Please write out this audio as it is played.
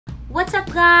What's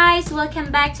up guys? Welcome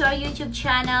back to our YouTube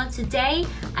channel. Today,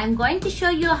 I'm going to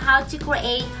show you how to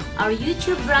create our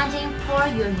YouTube branding for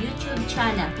your YouTube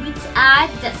channel. Let's add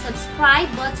the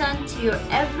subscribe button to your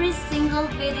every single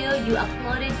video you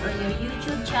uploaded on your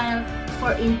YouTube channel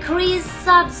for increased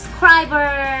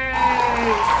subscribers.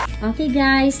 Okay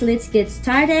guys, let's get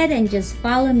started and just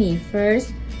follow me.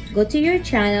 First, go to your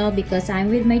channel because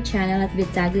I'm with my channel at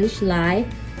Vitaglish Live.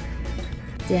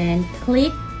 Then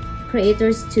click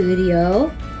Creator Studio.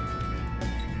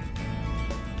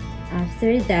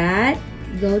 After that,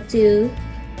 go to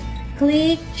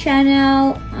click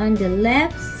channel on the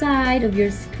left side of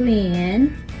your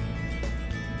screen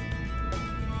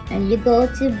and you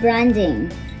go to branding.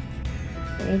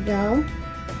 There you go.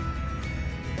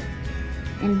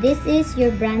 And this is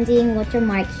your branding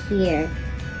watermark here.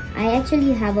 I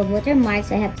actually have a watermark,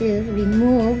 so I have to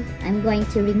remove. I'm going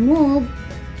to remove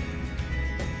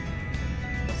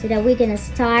so that we're gonna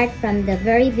start from the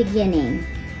very beginning.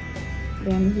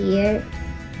 Then here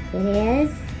it is.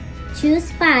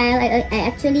 Choose file. I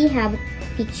actually have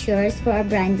pictures for our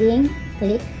branding.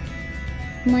 Click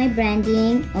my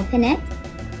branding, open it,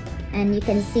 and you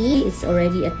can see it's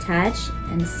already attached,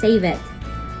 and save it.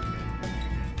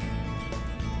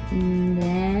 And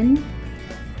then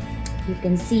you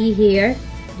can see here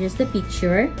just the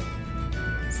picture.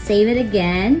 Save it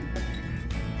again.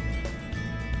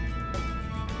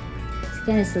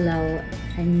 Kind of slow,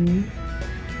 and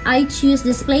I choose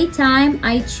display time.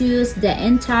 I choose the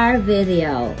entire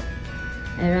video.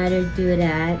 I rather do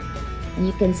that, and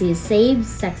you can see save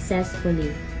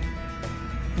successfully.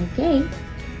 Okay,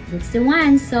 that's the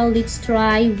one. So let's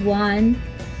try one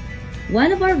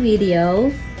of our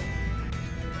videos,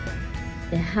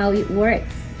 how it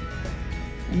works.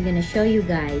 I'm gonna show you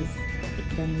guys.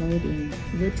 Downloading.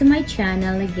 Go to my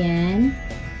channel again.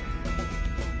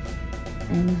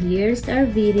 And here's our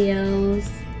videos.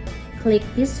 Click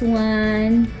this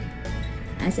one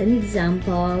as an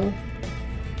example.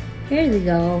 Here we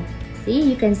go. See,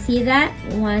 you can see that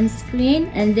one screen,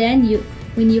 and then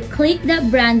when you click that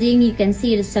branding, you can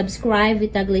see the subscribe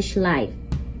Vitaglish Live.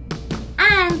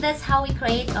 And that's how we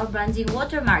create our branding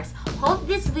watermarks. Hope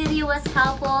this video was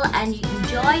helpful and you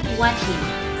enjoyed watching.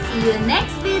 See you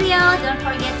next video. Don't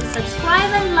forget to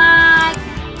subscribe and like.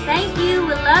 Thank you.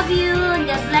 We love you and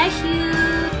God bless you.